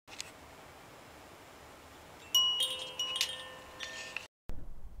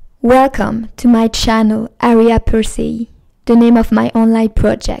Welcome to my channel Aria Persei, the name of my online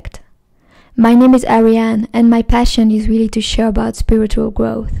project. My name is Ariane and my passion is really to share about spiritual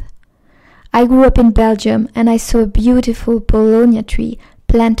growth. I grew up in Belgium and I saw a beautiful Bologna tree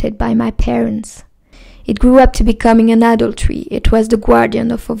planted by my parents. It grew up to becoming an adult tree. It was the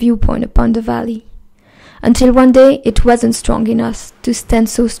guardian of a viewpoint upon the valley. Until one day it wasn't strong enough to stand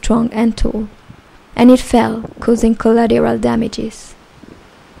so strong and tall, and it fell, causing collateral damages.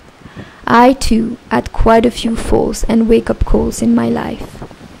 I too had quite a few falls and wake-up calls in my life.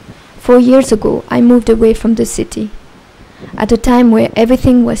 4 years ago I moved away from the city. At a time where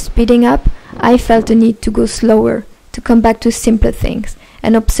everything was speeding up, I felt the need to go slower, to come back to simpler things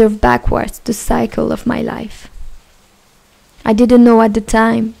and observe backwards the cycle of my life. I didn't know at the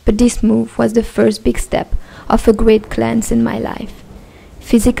time, but this move was the first big step of a great cleanse in my life,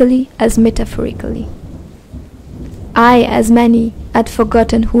 physically as metaphorically. I, as many, had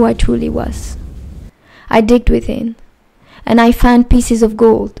forgotten who I truly was. I digged within, and I found pieces of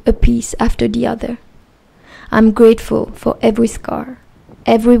gold, a piece after the other. I'm grateful for every scar,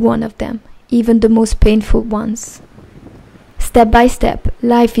 every one of them, even the most painful ones. Step by step,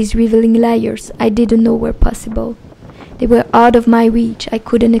 life is revealing layers I didn't know were possible. They were out of my reach, I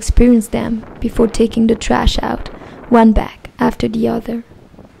couldn't experience them before taking the trash out, one bag after the other.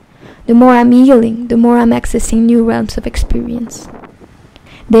 The more I'm healing, the more I'm accessing new realms of experience.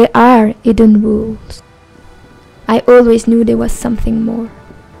 There are hidden rules. I always knew there was something more,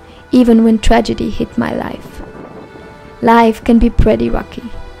 even when tragedy hit my life. Life can be pretty rocky,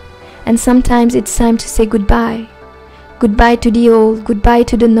 and sometimes it's time to say goodbye. Goodbye to the old, goodbye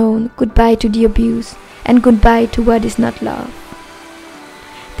to the known, goodbye to the abuse, and goodbye to what is not love.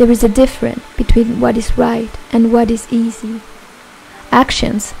 There is a difference between what is right and what is easy.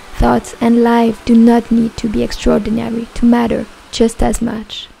 Actions, thoughts, and life do not need to be extraordinary to matter just as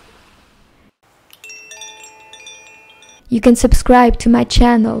much. You can subscribe to my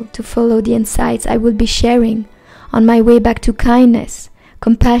channel to follow the insights I will be sharing on my way back to kindness,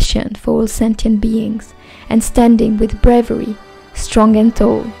 compassion for all sentient beings, and standing with bravery, strong and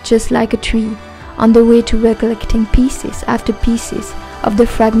tall, just like a tree, on the way to recollecting pieces after pieces of the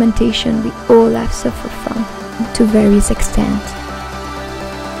fragmentation we all have suffered from, to various extents.